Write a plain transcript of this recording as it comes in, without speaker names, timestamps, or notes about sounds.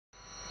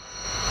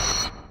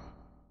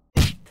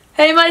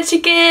Hey my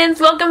chickens,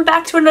 welcome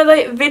back to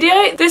another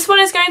video. This one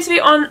is going to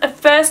be on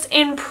first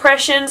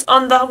impressions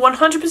on the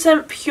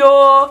 100%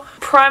 pure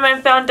primer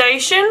and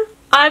foundation.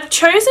 I've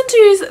chosen to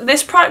use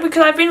this product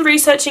because I've been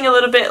researching a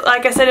little bit,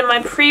 like I said in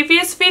my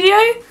previous video.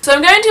 So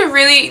I'm going to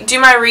really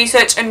do my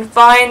research and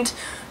find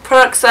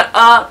products that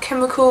are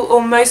chemical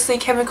or mostly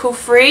chemical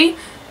free,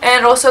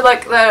 and also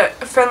like they're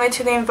friendly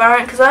to the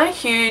environment, because I'm a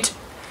huge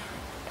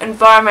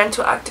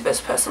environmental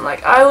activist person.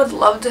 Like, I would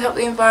love to help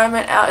the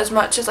environment out as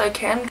much as I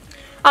can.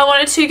 I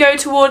wanted to go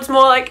towards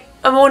more like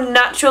a more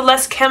natural,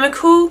 less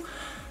chemical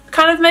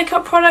kind of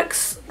makeup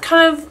products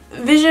kind of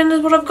vision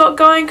is what I've got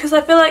going, because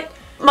I feel like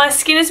my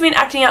skin has been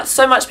acting out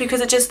so much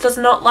because it just does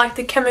not like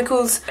the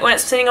chemicals when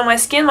it's sitting on my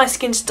skin. My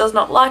skin just does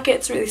not like it.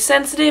 It's really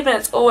sensitive, and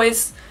it's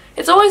always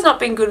not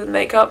been good with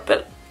makeup,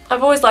 but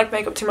I've always liked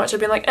makeup too much. I've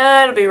been like,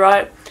 it'll be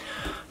right.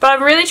 But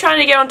I'm really trying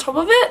to get on top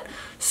of it.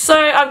 So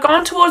I've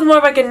gone towards more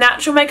of like a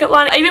natural makeup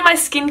line. Even my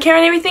skincare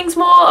and everything's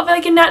more of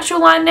like a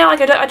natural line now. Like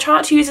I try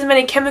not to use as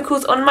many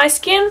chemicals on my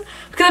skin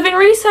because I've been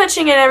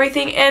researching and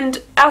everything, and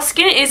our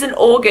skin is an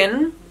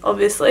organ,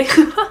 obviously.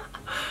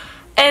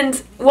 And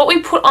what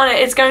we put on it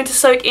is going to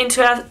soak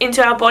into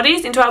our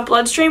bodies, into our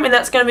bloodstream, and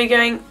that's going to be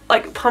going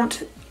like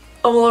pumped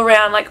all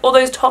around, like all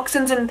those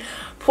toxins and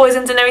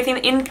poisons and everything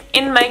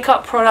in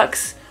makeup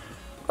products.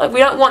 Like, we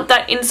don't want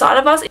that inside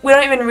of us. We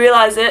don't even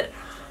realize it.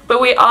 But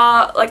we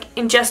are like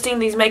ingesting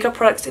these makeup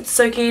products, it's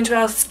soaking into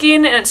our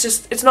skin, and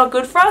it's not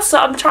good for us. So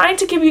I'm trying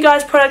to give you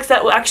guys products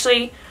that will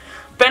actually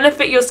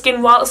benefit your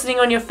skin while it's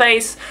sitting on your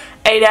face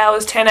 8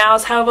 hours, 10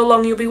 hours, however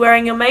long you'll be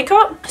wearing your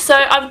makeup. So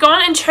I've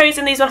gone and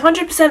chosen these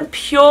 100%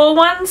 pure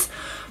ones.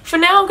 For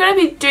now I'm going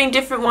to be doing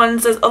different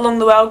ones along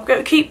the way.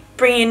 I'll keep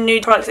bringing in new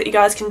products that you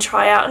guys can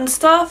try out and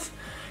stuff,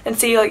 and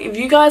see like if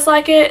you guys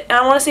like it. And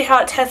I want to see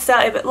how it tests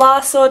out, if it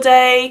lasts all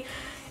day,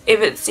 if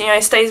it's, you know,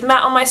 stays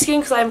matte on my skin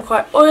because I'm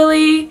quite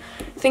oily,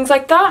 things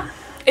like that.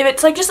 If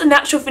it's like just a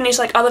natural finish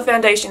like other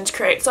foundations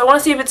create. So I want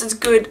to see if it's as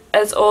good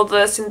as all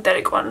the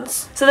synthetic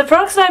ones. So the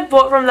products that I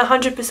bought from the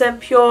 100%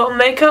 pure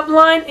makeup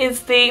line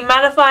is the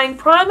mattifying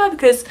primer,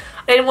 because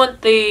I didn't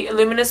want the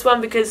luminous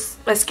one because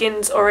my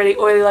skin's already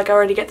oily, like I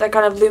already get that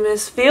kind of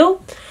luminous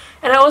feel.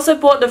 And I also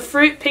bought the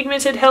Fruit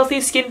Pigmented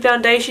Healthy Skin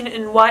Foundation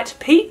in White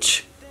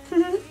Peach.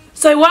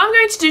 So what I'm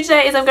going to do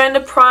today is I'm going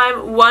to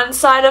prime one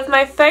side of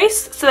my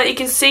face so that you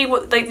can see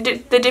what like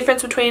the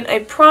difference between a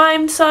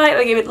primed side,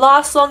 like if it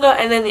lasts longer,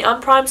 and then the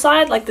unprimed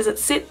side, like does it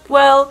sit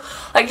well,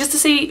 like just to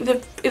see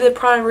if the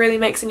primer really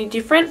makes any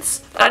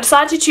difference. And I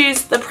decided to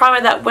choose the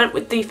primer that went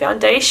with the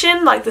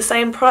foundation, like the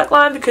same product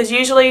line, because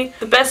usually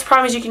the best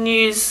primers you can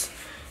use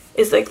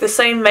is like the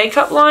same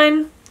makeup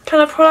line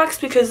kind of products,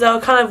 because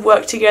they'll kind of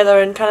work together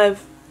and kind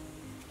of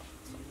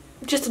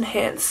just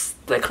enhance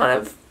the kind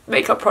of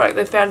makeup product,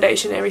 the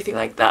foundation, and everything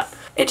like that.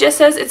 It just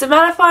says it's a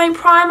mattifying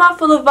primer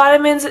full of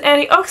vitamins and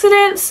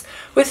antioxidants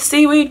with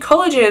seaweed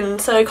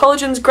collagen. So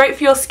collagen's great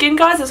for your skin,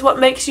 guys. It's what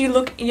makes you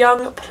look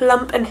young,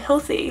 plump, and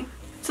healthy.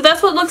 So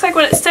that's what it looks like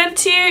when it's sent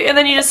to you, and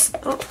then you just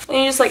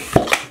like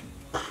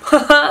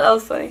that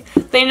was funny.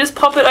 Then you just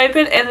pop it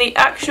open, and the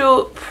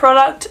actual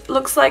product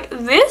looks like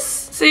this.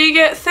 So you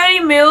get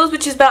 30 mils,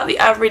 which is about the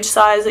average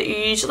size that you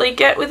usually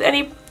get with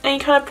any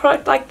kind of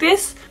product like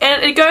this,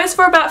 and it goes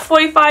for about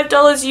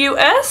 $45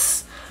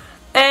 US,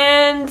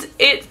 and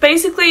it's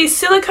basically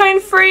silicone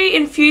free,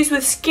 infused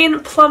with skin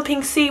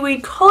plumping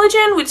seaweed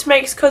collagen, which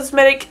makes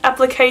cosmetic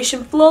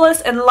application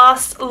flawless and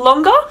lasts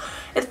longer.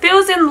 It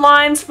fills in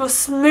lines for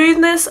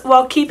smoothness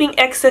while keeping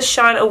excess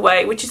shine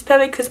away, which is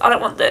perfect because I don't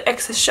want the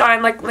excess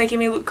shine like making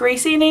me look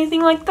greasy and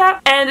anything like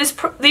that. And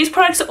these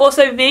products are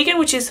also vegan,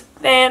 which is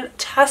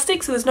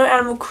fantastic, so there's no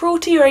animal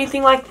cruelty or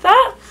anything like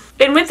that.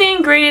 And with the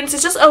ingredients,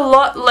 it's just a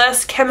lot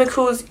less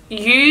chemicals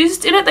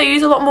used in it. They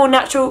use a lot more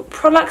natural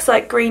products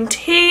like green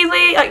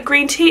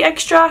tea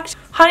extract,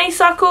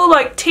 honeysuckle,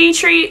 like tea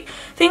tree,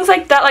 things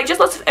like that, like just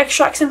lots of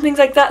extracts and things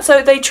like that.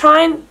 So they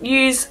try and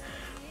use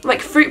like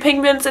fruit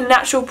pigments and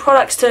natural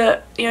products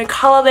to, you know,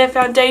 colour their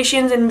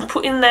foundations and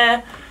put in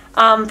their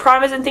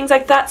primers and things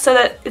like that, so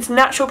that it's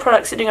natural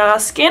products sitting on our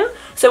skin.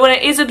 So when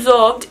it is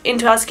absorbed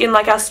into our skin,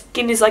 like our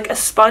skin is like a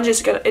sponge,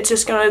 it's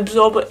just going to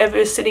absorb whatever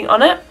is sitting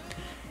on it.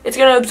 It's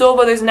going to absorb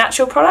all those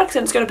natural products,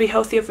 and it's going to be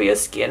healthier for your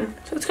skin.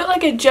 So it's got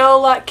like a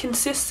gel-like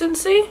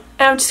consistency.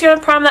 And I'm just going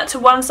to prime that to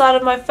one side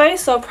of my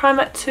face, so I'll prime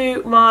it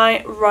to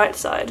my right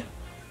side,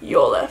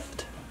 your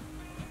left.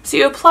 So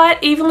you apply it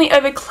evenly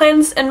over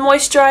cleansed and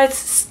moisturized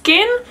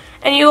skin,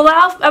 and you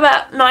allow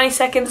about 90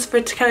 seconds for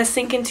it to kind of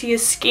sink into your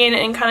skin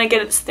and kind of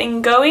get its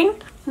thing going.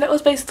 And that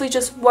was basically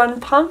just one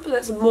pump,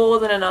 that's more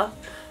than enough.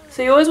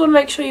 So you always want to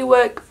make sure you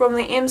work from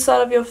the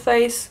inside of your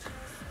face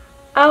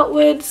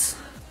outwards.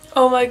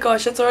 Oh my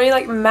gosh, it's already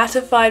like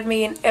mattified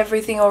me and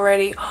everything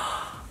already.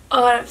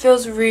 Oh, and it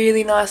feels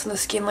really nice on the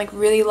skin, like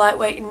really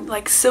lightweight and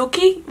like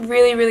silky,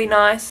 really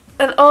nice.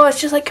 And oh,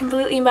 it's just like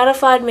completely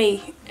mattified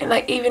me and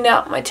like evened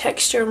out my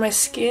texture of my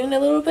skin a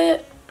little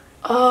bit.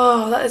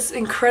 Oh, that is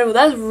incredible.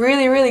 That's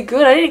really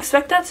good. I didn't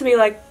expect that to be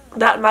like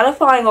that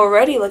mattifying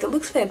already. Like, it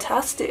looks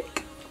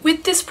fantastic.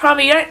 with this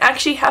primer, you don't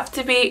actually have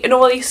to be an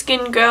oily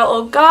skin girl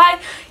or guy.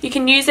 You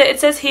can use it. It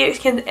says here it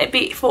can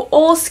be for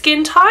all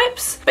skin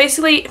types.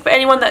 Basically for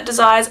anyone that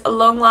desires a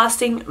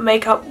long-lasting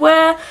makeup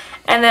wear,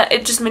 and that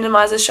it just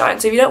minimises shine.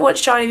 So if you don't want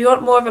shine, if you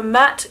want more of a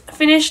matte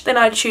finish, then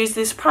I'd choose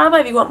this primer.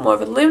 If you want more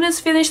of a luminous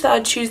finish, then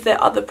I'd choose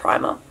their other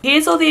primer.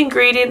 Here's all the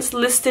ingredients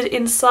listed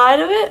inside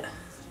of it.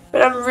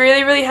 But I'm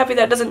really happy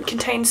that it doesn't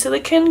contain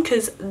silicone,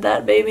 because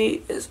that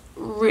baby is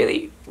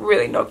really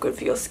not good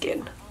for your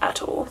skin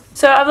at all.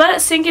 So I've let it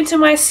sink into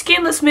my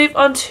skin. Let's move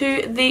on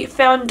to the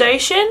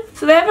foundation.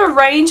 So they have a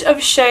range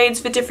of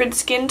shades for different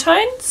skin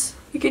tones.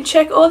 You can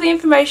check all the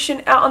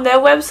information out on their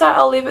website.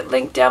 I'll leave it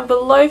linked down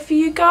below for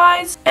you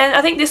guys. And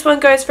I think this one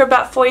goes for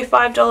about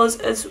 $45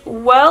 as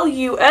well,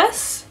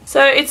 US.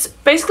 So it's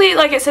basically,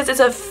 like it says, it's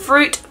a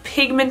fruit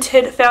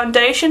pigmented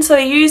foundation. So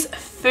they use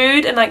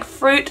food and like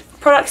fruit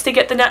products to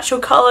get the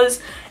natural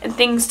colours and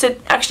things to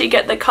actually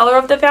get the colour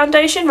of the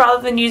foundation,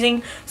 rather than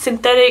using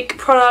synthetic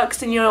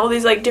products and, you know, all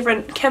these like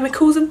different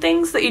chemicals and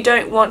things that you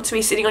don't want to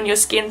be sitting on your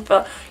skin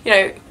for, you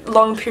know,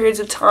 long periods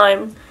of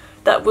time,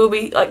 that will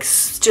be like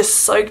just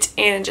soaked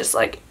in and just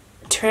like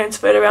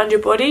transferred around your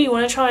body. You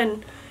want to try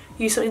and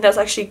use something that's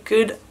actually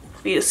good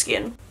for your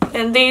skin.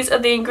 And these are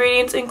the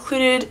ingredients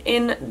included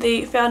in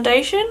the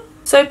foundation.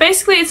 So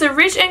basically it's a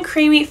rich and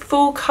creamy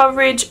full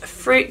coverage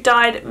fruit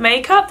dyed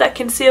makeup that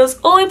conceals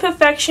all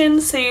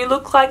imperfections, so you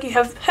look like you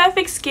have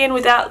perfect skin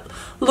without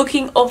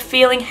looking or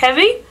feeling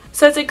heavy.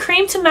 So it's a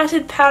cream to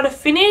matted powder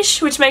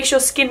finish which makes your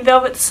skin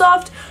velvet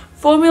soft.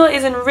 Formula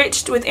is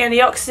enriched with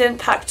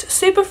antioxidant-packed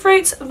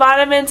superfruits,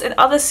 vitamins and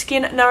other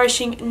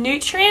skin-nourishing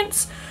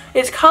nutrients.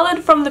 It's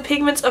coloured from the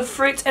pigments of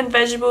fruits and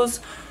vegetables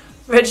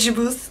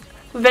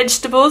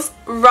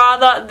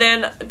rather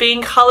than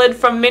being coloured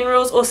from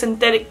minerals or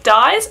synthetic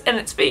dyes, and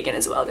it's vegan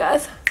as well,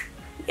 guys.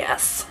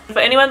 Yes. For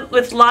anyone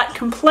with light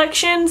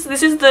complexions,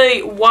 this is the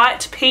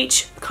white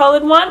peach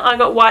coloured one. I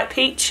got white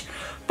peach,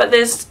 but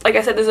there's, like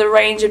I said, there's a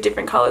range of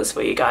different colours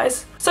for you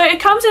guys. So it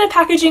comes in a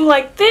packaging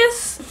like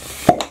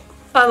this.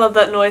 I love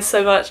that noise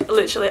so much,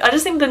 literally. I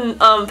just think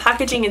the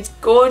packaging is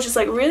gorgeous,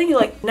 like really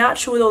like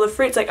natural with all the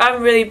fruits. Like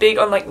I'm really big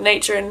on like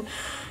nature and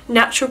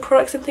natural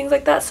products and things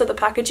like that, so the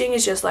packaging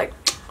is just like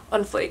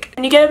on fleek.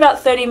 And you get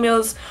about 30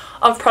 mils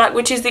of product,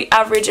 which is the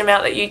average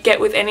amount that you get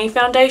with any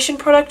foundation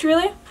product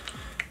really.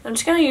 I'm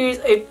just going to use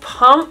a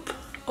pump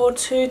or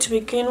two to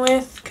begin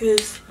with,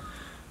 because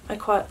I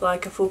quite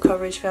like a full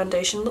coverage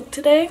foundation look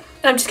today.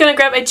 And I'm just going to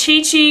grab a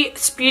Chi Chi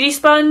beauty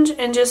sponge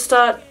and just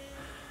start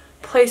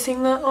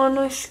placing that on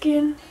my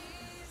skin.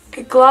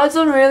 It glides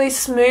on really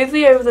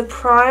smoothly over the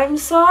prime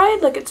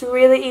side, like it's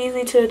really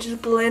easy to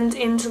just blend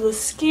into the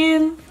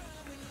skin.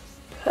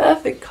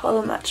 Perfect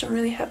colour match. I'm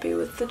really happy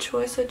with the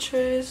choice I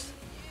chose.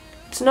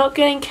 It's not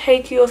getting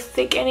cakey or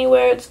thick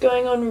anywhere, it's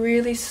going on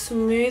really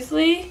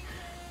smoothly,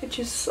 which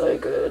is so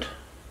good.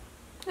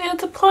 And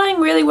it's applying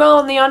really well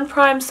on the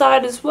unprimed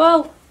side as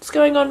well. It's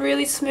going on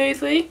really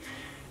smoothly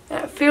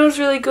and it feels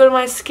really good on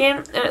my skin,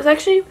 and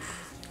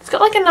it's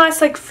got like a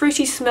nice like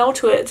fruity smell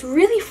to it. It's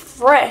really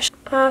fresh.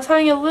 I was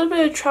having a little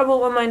bit of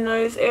trouble on my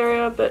nose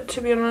area, but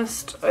to be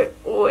honest, I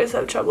always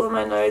have trouble in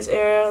my nose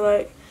area.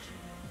 Like,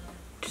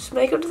 just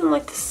makeup doesn't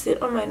like to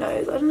sit on my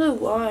nose. I don't know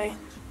why.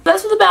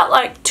 That's with about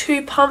like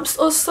 2 pumps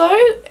or so.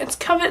 It's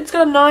got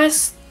a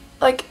nice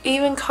like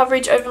even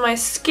coverage over my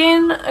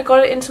skin. I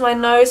got it into my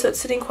nose, so it's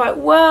sitting quite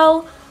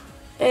well,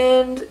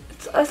 and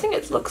I think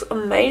it looks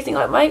amazing.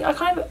 Like I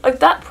kind of like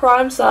that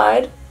prime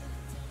side.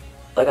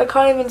 Like I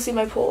can't even see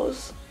my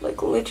pores,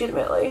 like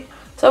legitimately.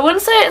 So I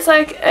wouldn't say it's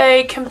like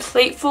a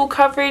complete full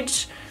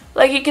coverage.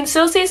 Like you can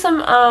still see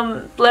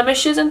some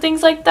blemishes and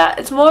things like that.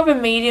 It's more of a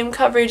medium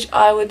coverage,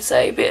 I would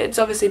say, but it's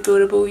obviously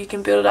buildable. You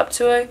can build it up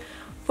to a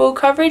full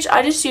coverage.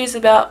 I just used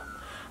about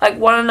like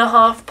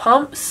 1.5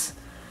 pumps,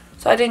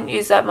 so I didn't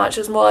use that much.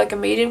 It was more like a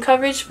medium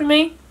coverage for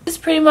me. This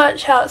is pretty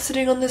much how it's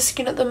sitting on the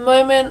skin at the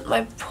moment.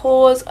 My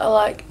pores are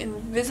like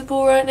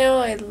invisible right now.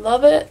 I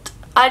love it.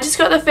 I just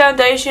got the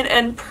foundation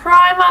and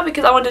primer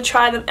because I wanted to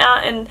try them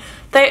out, and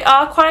they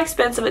are quite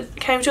expensive. It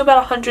came to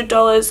about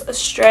 $100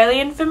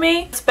 Australian for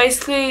me. It's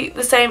basically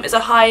the same as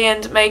a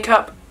high-end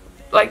makeup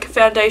like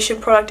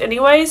foundation product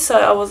anyway, so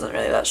I wasn't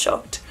really that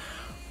shocked.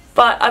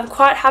 But I'm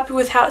quite happy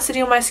with how it's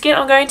sitting on my skin.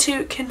 I'm going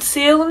to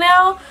conceal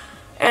now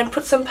and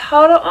put some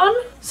powder on.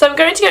 So I'm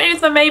going to go in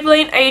with my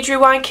Maybelline Age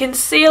Rewind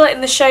Concealer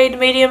in the shade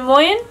Medium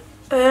Moyen.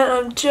 And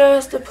I'm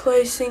just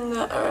placing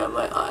that around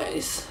my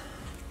eyes.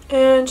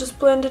 And just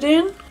blend it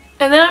in.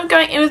 And then I'm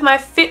going in with my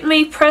Fit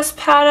Me pressed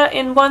powder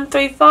in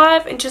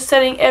 135 and just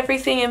setting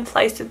everything in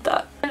place with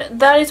that. And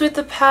that is with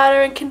the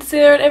powder and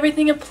concealer and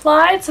everything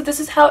applied. So this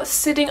is how it's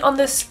sitting on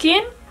the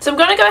skin. So I'm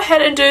going to go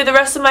ahead and do the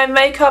rest of my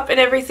makeup and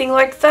everything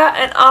like that,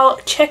 and I'll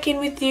check in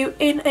with you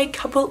in a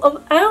couple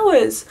of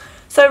hours.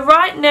 So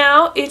right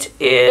now it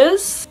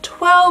is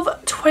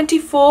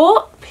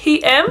 12:24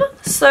 p.m.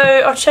 so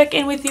I'll check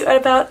in with you at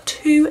about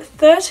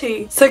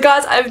 2:30. So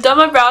guys, I've done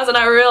my brows and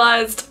I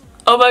realized,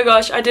 oh my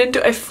gosh, I didn't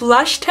do a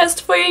flash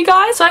test for you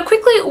guys. So I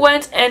quickly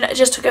went and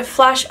just took a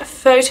flash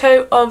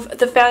photo of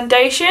the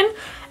foundation,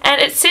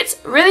 and it sits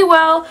really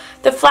well.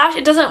 The flash,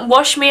 it doesn't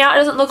wash me out. It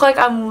doesn't look like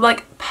I'm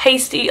like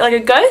pasty like a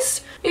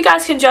ghost. You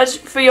guys can judge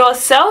for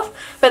yourself,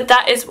 but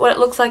that is what it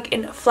looks like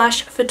in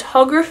flash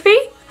photography.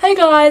 Hey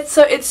guys,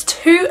 so it's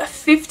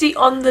 2:50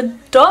 on the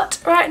dot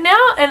right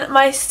now, and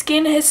my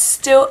skin is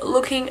still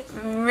looking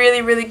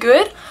really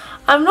good.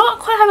 I'm not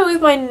quite happy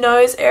with my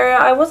nose area.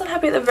 I wasn't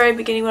happy at the very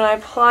beginning when I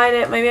applied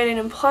it. Maybe I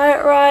didn't apply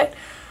it right,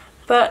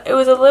 but it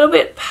was a little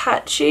bit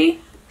patchy.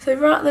 So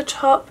right at the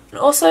top, and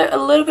also a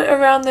little bit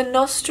around the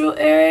nostril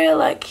area,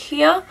 like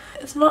here.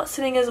 It's not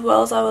sitting as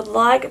well as I would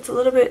like. It's a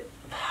little bit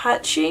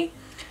patchy.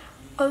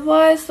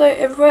 Otherwise though,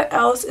 everywhere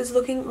else is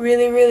looking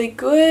really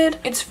good.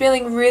 It's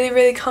feeling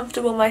really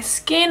comfortable on my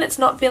skin. It's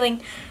not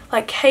feeling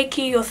like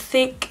cakey or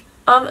thick.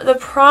 The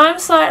prime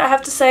side, I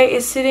have to say,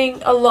 is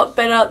sitting a lot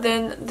better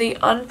than the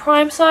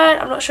unprime side.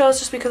 I'm not sure it's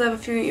just because I have a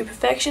few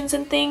imperfections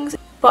and things,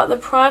 but the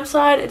prime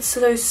side, it's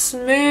so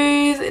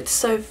smooth. It's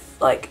so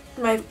like,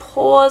 my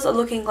pores are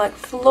looking like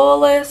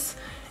flawless.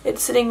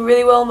 It's sitting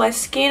really well on my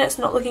skin. It's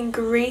not looking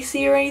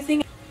greasy or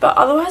anything, but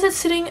otherwise it's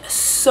sitting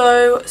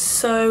so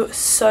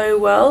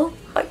well.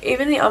 Like,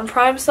 even the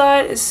unprime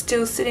side is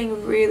still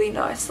sitting really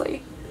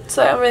nicely,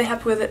 so I'm really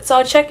happy with it. So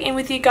I'll check in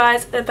with you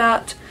guys at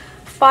about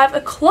 5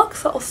 o'clock,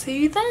 so I'll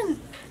see you then.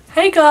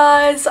 Hey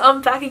guys,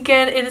 I'm back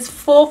again. It is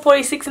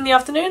 4:46 in the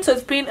afternoon, so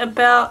it's been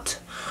about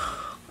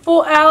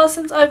 4 hours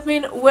since I've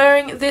been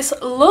wearing this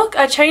look.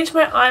 I changed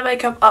my eye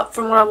makeup up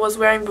from what I was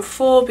wearing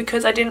before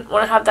because I didn't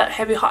want to have that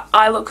heavy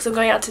eye look because I'm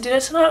going out to dinner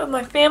tonight with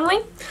my family.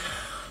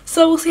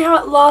 So we'll see how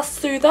it lasts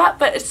through that,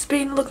 but it's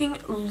been looking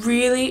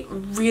really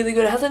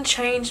good. It hasn't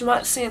changed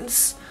much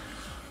since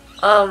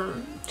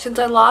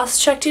I last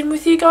checked in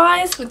with you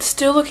guys. It's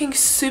still looking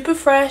super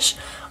fresh.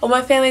 All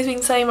my family's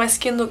been saying my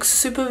skin looks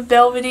super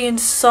velvety and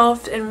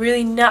soft and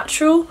really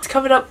natural. It's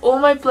covered up all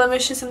my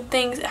blemishes and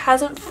things. It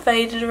hasn't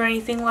faded or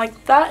anything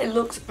like that. It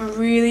looks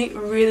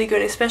really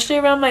good, especially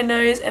around my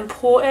nose and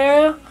pore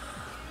area.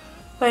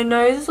 My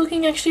nose is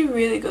looking actually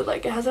really good.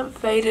 Like, it hasn't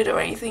faded or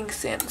anything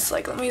since.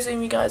 Like, let me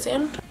zoom you guys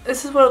in.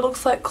 This is what it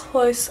looks like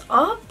close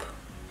up.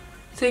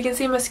 So you can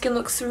see my skin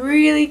looks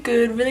really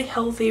good, really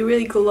healthy,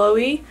 really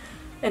glowy,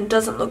 and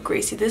doesn't look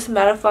greasy. This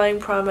mattifying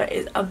primer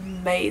is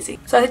amazing.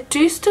 So I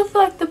do still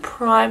feel like the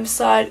prime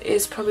side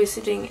is probably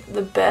sitting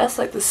the best,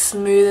 like the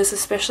smoothest,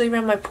 especially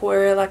around my pore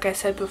area, like I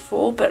said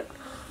before, but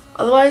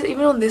otherwise,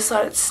 even on this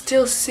side, it's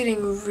still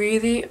sitting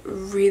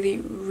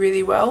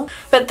really well.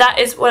 But that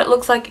is what it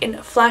looks like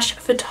in flash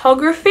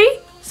photography.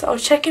 So I'll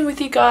check in with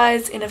you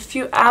guys in a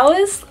few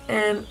hours,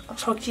 and I'll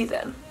talk to you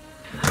then.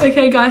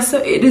 Okay guys, so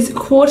it is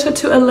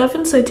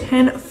 11:15, so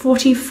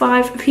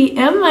 10:45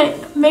 p.m. My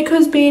makeup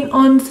has been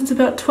on since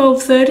about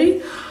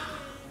 12:30.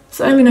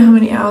 So I don't even know how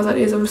many hours that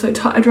is. I'm so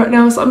tired right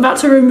now. So I'm about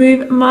to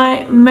remove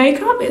my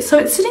makeup. So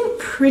it's sitting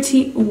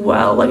pretty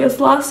well. Like, it's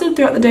lasted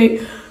throughout the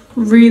day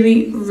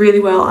really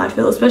well, I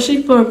feel,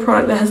 especially for a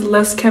product that has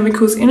less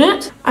chemicals in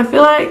it. I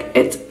feel like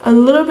it's a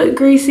little bit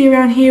greasy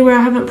around here where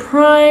I haven't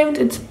primed.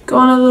 It's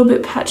gone a little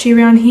bit patchy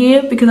around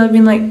here because I've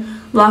been like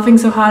laughing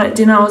so hard at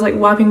dinner. I was like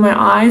wiping my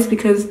eyes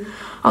because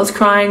I was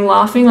crying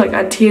laughing, like I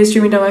had tears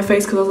streaming down my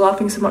face because I was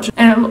laughing so much.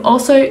 And I'm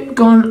also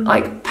gone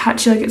like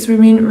patchy, like it's been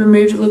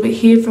removed a little bit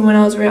here from when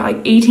I was like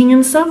eating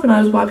and stuff and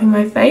I was wiping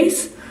my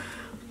face.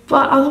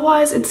 But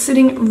otherwise it's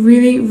sitting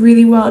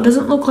really well. It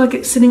doesn't look like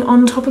it's sitting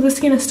on top of the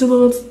skin. It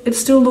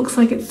still looks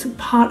like it's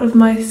part of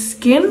my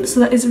skin, so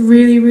that is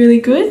really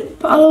good.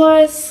 But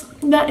otherwise,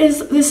 that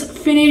is this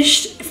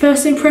finished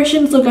first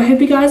impressions look. I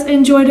hope you guys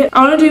enjoyed it.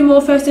 I want to do more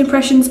first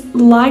impressions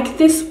like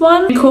this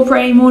one,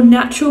 incorporating more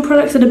natural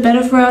products that are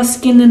better for our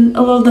skin than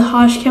a lot of the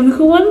harsh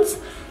chemical ones.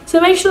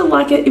 So make sure to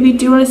like it if you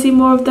do want to see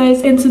more of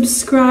those, and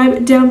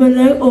subscribe down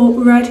below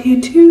or right here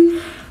to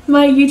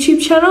my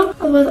YouTube channel.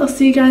 Otherwise, I'll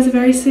see you guys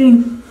very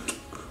soon.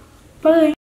 Bye.